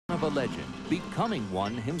of a legend, becoming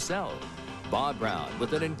one himself. Bob Brown,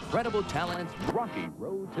 with an incredible talent, rocky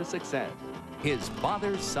road to success. His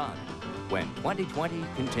father's son, when 2020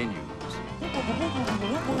 continues.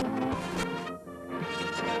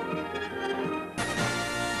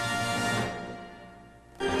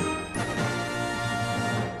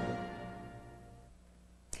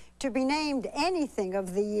 To be named anything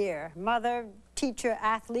of the year, mother, teacher,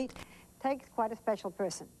 athlete, takes quite a special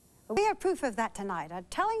person. We have proof of that tonight, a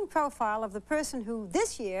telling profile of the person who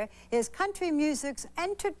this year is country music's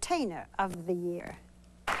entertainer of the year.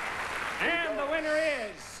 And the winner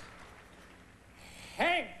is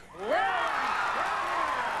Hank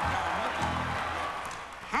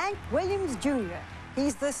Williams Jr.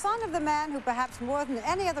 He's the son of the man who perhaps more than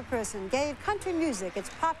any other person gave country music its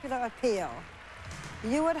popular appeal.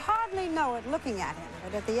 You would hardly know it looking at him,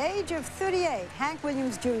 but at the age of 38, Hank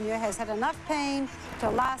Williams Jr. has had enough pain to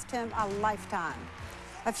last him a lifetime.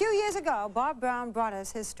 A few years ago, Bob Brown brought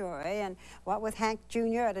us his story, and what with Hank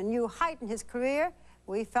Jr. at a new height in his career,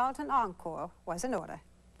 we felt an encore was in order.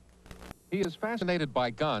 He is fascinated by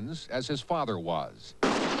guns, as his father was.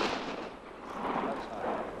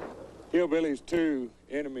 Hillbillies 2,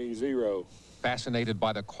 enemy 0. Fascinated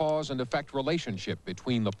by the cause and effect relationship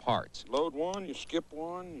between the parts. Load one, you skip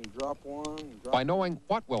one, you drop one. You drop by knowing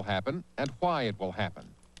what will happen and why it will happen.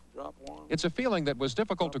 Drop one. It's a feeling that was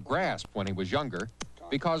difficult to grasp when he was younger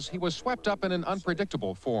because he was swept up in an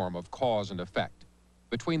unpredictable form of cause and effect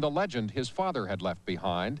between the legend his father had left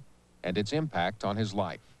behind and its impact on his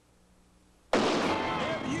life.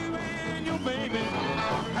 If you and your baby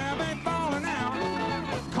have a falling out,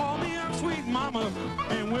 call me up, sweet mama,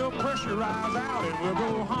 and we'll pressurize out and we'll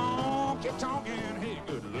go honky-tonkin'. Hey,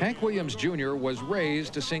 good luck. Hank Williams Jr. was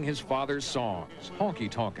raised to sing his father's songs,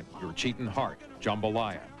 Honky Tonkin', Your Cheatin' Heart,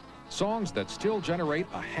 Jambalaya, songs that still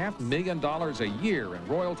generate $500,000 a year in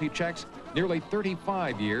royalty checks nearly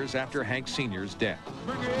 35 years after Hank Sr.'s death.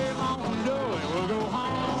 Bring it on, do it, we'll go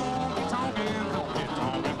honky-tonkin',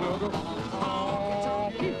 honky-tonkin', we'll go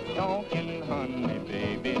honky-tonkin', honey,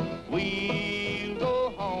 baby. We'll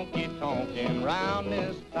go honky-tonkin' round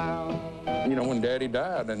this town. You know, when Daddy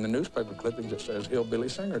died, in the newspaper clippings it says hillbilly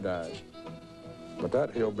singer dies. But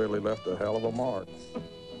that hillbilly left a hell of a mark.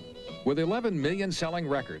 With 11 million selling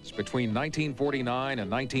records between 1949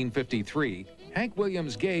 and 1953, Hank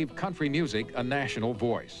Williams gave country music a national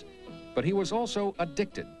voice. But he was also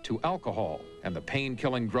addicted to alcohol and the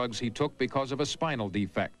pain-killing drugs he took because of a spinal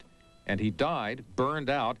defect. And he died, burned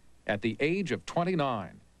out, at the age of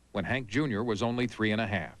 29, when Hank Jr. was only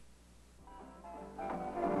 3½.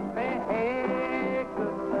 Hey,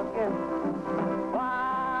 good looking,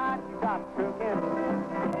 what you got cooking?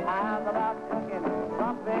 How's about cooking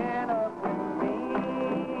something up with me?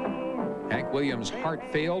 Hank Williams' heart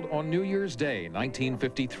failed on New Year's Day,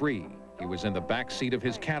 1953. He was in the back seat of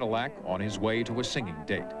his Cadillac on his way to a singing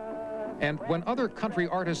date. And when other country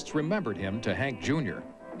artists remembered him to Hank Jr.,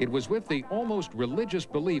 it was with the almost religious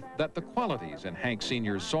belief that the qualities in Hank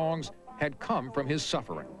Sr.'s songs had come from his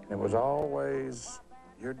suffering. It was always,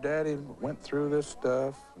 your daddy went through this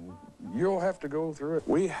stuff, and you'll have to go through it.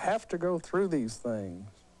 We have to go through these things,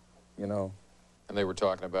 you know. And they were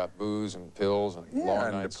talking about booze and pills and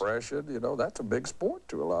long nights. Depression, you know, that's a big sport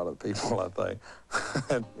to a lot of people, I think.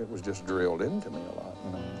 And it was just drilled into me a lot,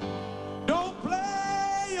 you know. Don't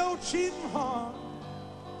play your cheating heart.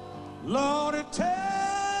 Lord, it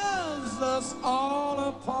tears us all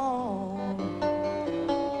apart.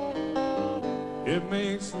 It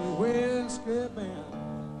makes the whiskey band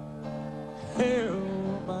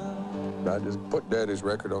hellbound. I just put Daddy's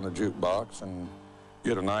record on the jukebox and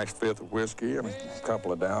get a nice fifth of whiskey and a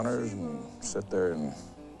couple of downers and sit there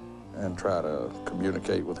and try to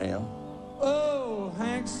communicate with him. Oh,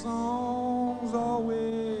 Hank's songs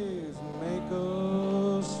always make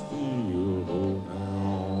us feel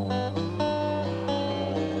down.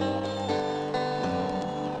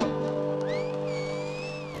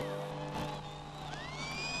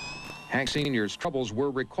 Hank Sr.'s troubles were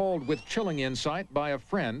recalled with chilling insight by a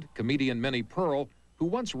friend, comedian Minnie Pearl, who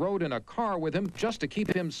once rode in a car with him just to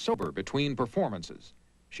keep him sober between performances.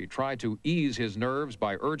 She tried to ease his nerves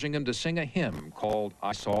by urging him to sing a hymn called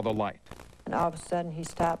I Saw the Light. And all of a sudden he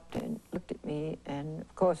stopped and looked at me, and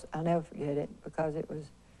of course I'll never forget it because it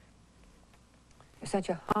was such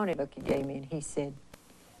a haunted look he gave me, and he said,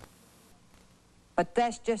 "But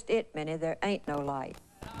that's just it, Minnie, there ain't no light."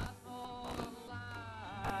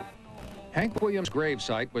 Hank Williams'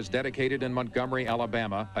 gravesite was dedicated in Montgomery,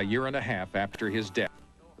 Alabama, a year and a half after his death.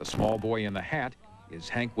 The small boy in the hat is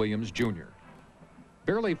Hank Williams Jr.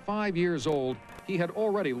 Barely 5 years old, he had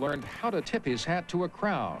already learned how to tip his hat to a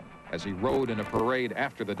crowd as he rode in a parade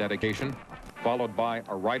after the dedication, followed by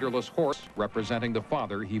a riderless horse representing the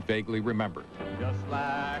father he vaguely remembered. Just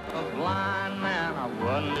like a blind man, I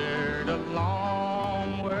wandered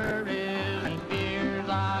along where his fears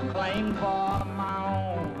I claimed for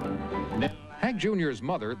my own. Then Hank Jr.'s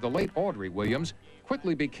mother, the late Audrey Williams,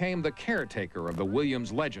 quickly became the caretaker of the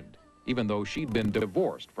Williams legend, even though she'd been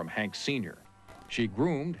divorced from Hank Sr. She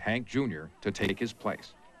groomed Hank Jr. to take his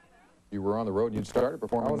place. You were on the road and you'd started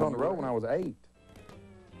performing? I was on the road when I was 8.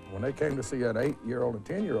 When they came to see an 8-year-old and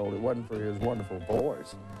 10-year-old, it wasn't for his wonderful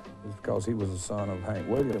voice. It was because he was the son of Hank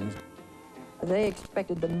Williams. They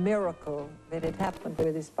expected the miracle that had happened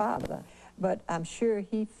with his father, but I'm sure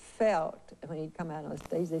he felt when he'd come out on the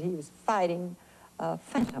stage that he was fighting a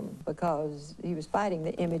phantom because he was fighting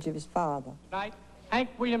the image of his father. Tonight, Hank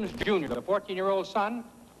Williams Jr., the 14-year-old son,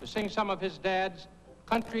 to sing some of his dad's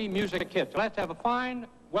country music hits. Let's have a fine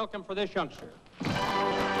welcome for this youngster.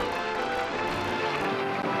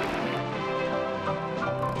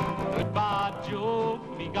 Goodbye, Joe,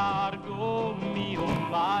 me gotta go, me oh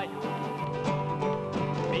my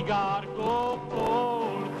oh. Me gotta go,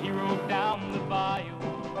 oh, he rode down the bayou.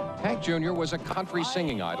 Hank Jr. was a country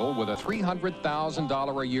singing idol with a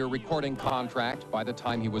 $300,000 a year recording contract by the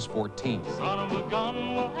time he was 14. Son of a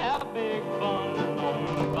gun, we'll have big fun on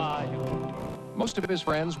the bayou. Most of his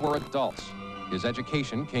friends were adults. His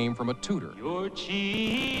education came from a tutor. You're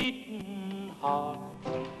cheating hard.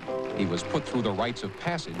 He was put through the rites of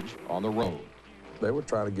passage on the road. They would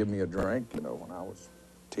try to give me a drink, you know, when I was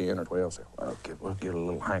 10 or 12. Say, well, we'll get a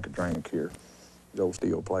little Hank a drink here. The old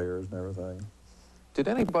steel players and everything. Did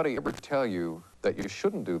anybody ever tell you that you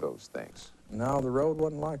shouldn't do those things? No, the road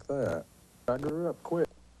wasn't like that. I grew up quick.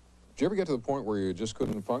 Did you ever get to the point where you just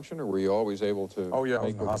couldn't function, or were you always able to? Oh, yeah, I was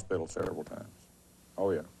make in the with- hospital several times.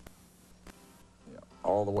 Oh, yeah. Yeah,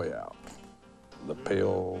 all the way out. The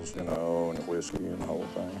pills, you know, and the whiskey and the whole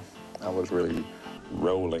thing. I was really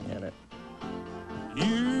rolling in it.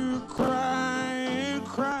 You cry and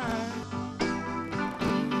cry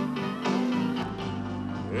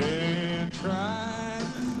and try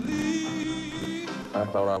to sleep. I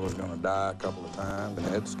thought I was going to die a couple of times,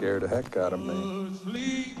 and it scared the heck out of me. But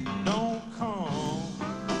sleep don't come.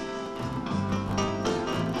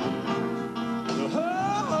 The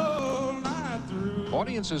whole night through.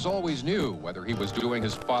 Audiences always knew whether he was doing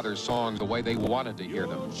his father's songs the way they wanted to hear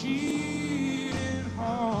them. Cheating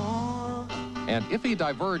hard. And if he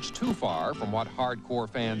diverged too far from what hardcore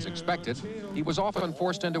fans expected, he was often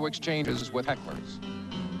forced into exchanges with hecklers.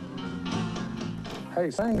 Hey,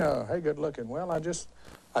 sing, Hey Good Looking. Well, I just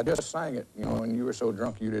sang it, you know, and you were so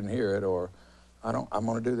drunk you didn't hear it, or I'm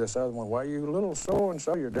going to do this other one. Why, you little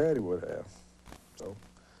so-and-so your daddy would have. So,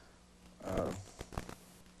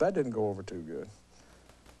 that didn't go over too good.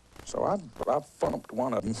 So I thumped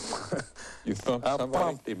one of them. You thumped I somebody?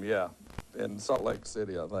 thumped him, yeah, in Salt Lake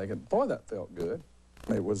City, I think. And boy, that felt good.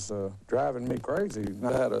 It was driving me crazy.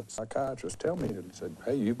 I had a psychiatrist tell me that. He said,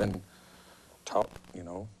 hey, you've been taught, you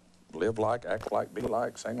know, live like, act like, be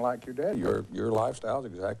like, sing like your dad. Your lifestyle's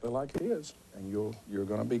exactly like his, and you're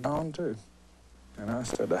going to be gone too. And I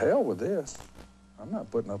said, to hell with this. I'm not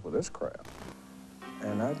putting up with this crap.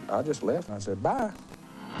 And I just left, and I said, bye.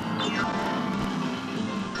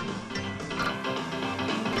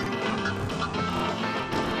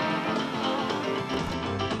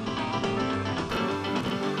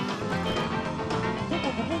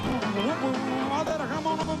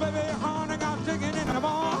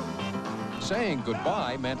 Saying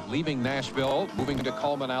goodbye meant leaving Nashville, moving to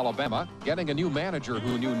Cullman, Alabama, getting a new manager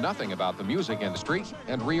who knew nothing about the music industry,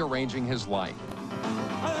 and rearranging his life.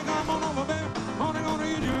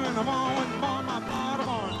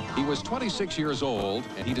 He was 26 years old,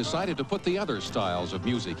 and he decided to put the other styles of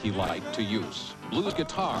music he liked to use. Blues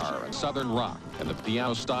guitar and Southern rock, and the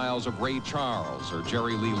piano styles of Ray Charles or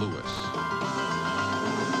Jerry Lee Lewis.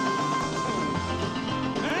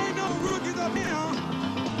 Ain't no rookies up here.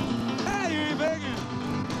 Hey, you ain't begging.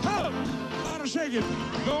 Oh, a lot of shaking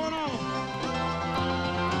going on.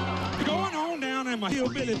 Going on down in my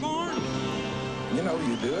hillbilly barn. You know,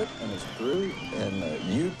 you do it, and it's through, and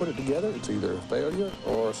you put it together. It's either a failure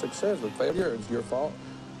or a success. If failure is your fault,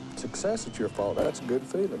 success is your fault. That's a good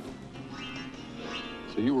feeling.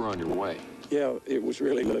 So you were on your way. Yeah, it was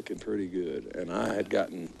really looking pretty good, and I had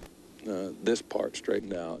gotten this part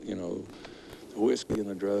straightened out, you know, the whiskey and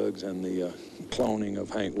the drugs and the cloning of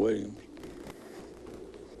Hank Williams.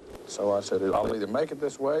 So I said, I'll either make it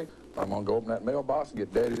this way, or I'm going to go open that mailbox and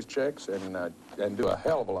get Daddy's checks and do a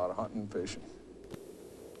hell of a lot of hunting and fishing.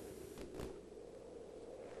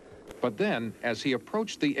 But then, as he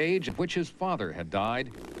approached the age at which his father had died,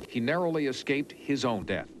 he narrowly escaped his own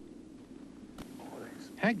death.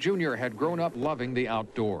 Hank Jr. had grown up loving the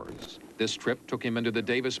outdoors. This trip took him into the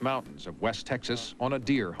Davis Mountains of West Texas on a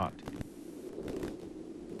deer hunt.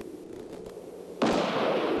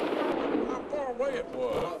 How far away it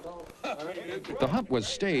was? The hunt was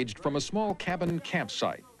staged from a small cabin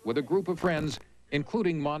campsite with a group of friends,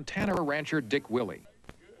 including Montana rancher Dick Willey.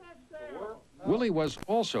 Willie was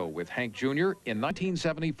also with Hank Jr. in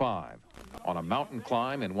 1975 on a mountain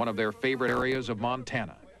climb in one of their favorite areas of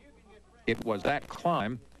Montana. It was that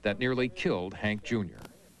climb that nearly killed Hank Jr.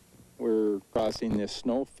 We're crossing this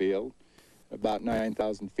snowfield, about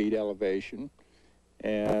 9,000 feet elevation,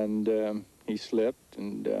 and he slipped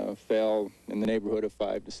and fell in the neighborhood of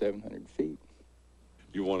 500 to 700 feet.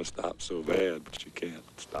 You want to stop so bad, but you can't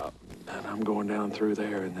stop. And I'm going down through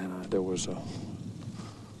there, and then there was a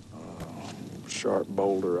sharp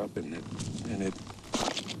boulder up in it, and it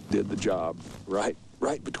did the job right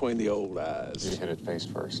between the old eyes. You hit it face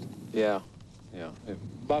first. Yeah.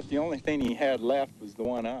 About the only thing he had left was the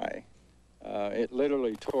one eye. It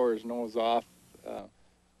literally tore his nose off,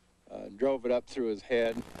 drove it up through his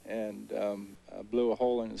head, and blew a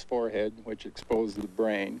hole in his forehead, which exposed the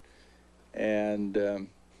brain. And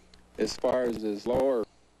as far as his lower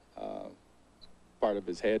part of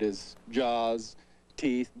his head, his jaws,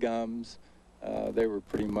 teeth, gums, they were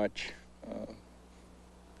pretty much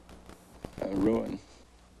ruined.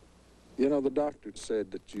 You know, the doctor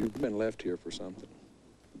said that you've been left here for something.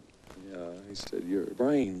 Yeah, he said your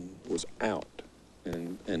brain was out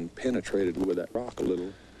and penetrated with that rock a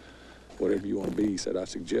little. Whatever you want to be, he said, I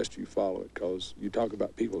suggest you follow it, because you talk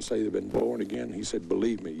about people say they've been born again. He said,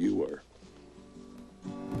 believe me, you were.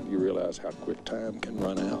 You realize how quick time can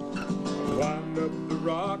run out. Climbed up the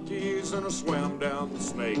Rockies and I swam down the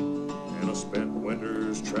Snake, and I spent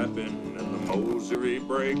winters trapping in the Mosey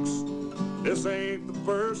breaks. This ain't the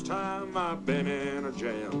first time I've been in a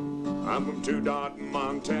jam. I'm from Two Dot,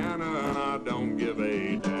 Montana, and I don't give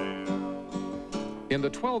a damn. In the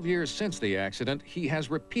 12 years since the accident, he has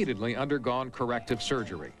repeatedly undergone corrective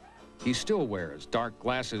surgery. He still wears dark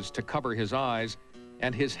glasses to cover his eyes,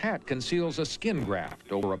 and his hat conceals a skin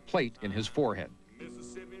graft over a plate in his forehead.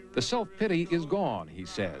 The self-pity is gone, he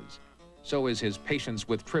says. So is his patience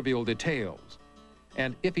with trivial details.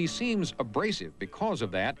 And if he seems abrasive because of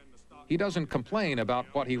that, he doesn't complain about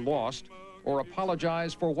what he lost or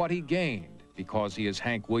apologize for what he gained because he is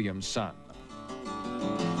Hank Williams' son.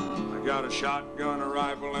 I got a shotgun, a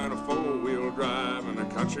rifle, and a four-wheel drive, and a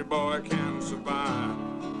country boy can survive.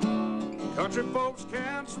 Country folks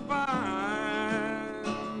can survive.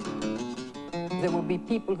 There will be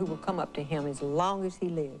people who will come up to him as long as he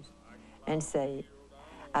lives and say,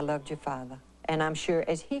 I loved your father. And I'm sure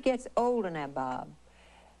as he gets older now, Bob,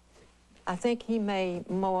 I think he may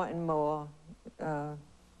more and more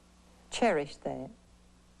cherish that,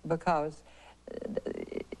 because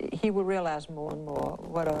he will realize more and more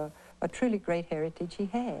what a truly great heritage he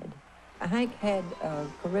had. Hank had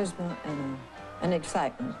charisma and an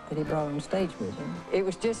excitement that he brought on stage with him. It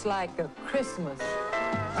was just like a Christmas.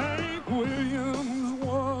 Hank Williams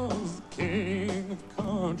was the king of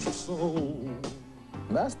country soul.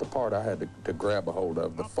 That's the part I had to grab a hold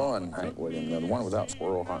of, the fun Hank Williams. The one was out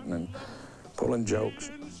squirrel hunting and pulling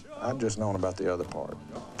jokes. I'd just known about the other part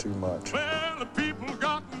too much. Well, the people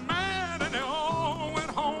got mad and they all went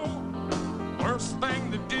home. Worst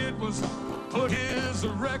thing they did was put his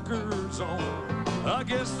records on. I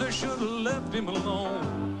guess they should have left him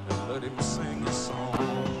alone and let him sing his song.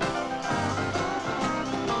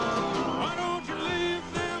 Why don't you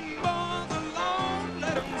leave them boys alone?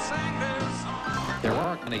 Let them sing their song. There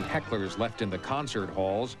aren't many hecklers left in the concert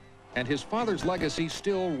halls, and his father's legacy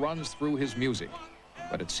still runs through his music,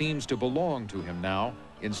 but it seems to belong to him now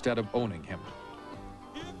instead of owning him.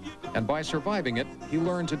 And by surviving it, he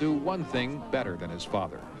learned to do one thing better than his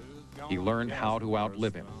father. He learned how to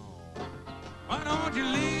outlive him. Why don't you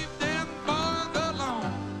leave them boys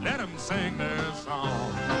alone? Let them sing their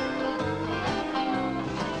song.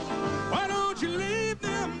 Why don't you leave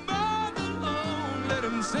them boys alone? Let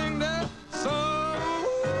them sing their song.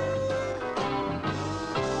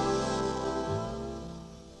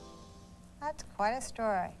 That's quite a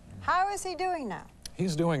story. How is he doing now?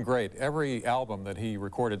 He's doing great. Every album that he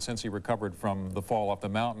recorded since he recovered from the fall off the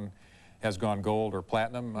mountain has gone gold or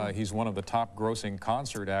platinum. He's one of the top grossing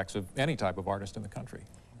concert acts of any type of artist in the country.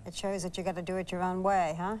 It shows that you got to do it your own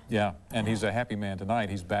way, huh? Yeah, and he's a happy man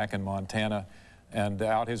tonight. He's back in Montana, and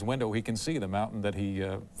out his window he can see the mountain that he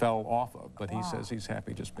fell off of, but he says he's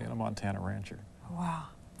happy just being a Montana rancher. Wow,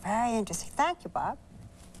 very interesting. Thank you, Bob.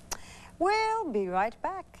 We'll be right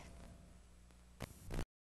back.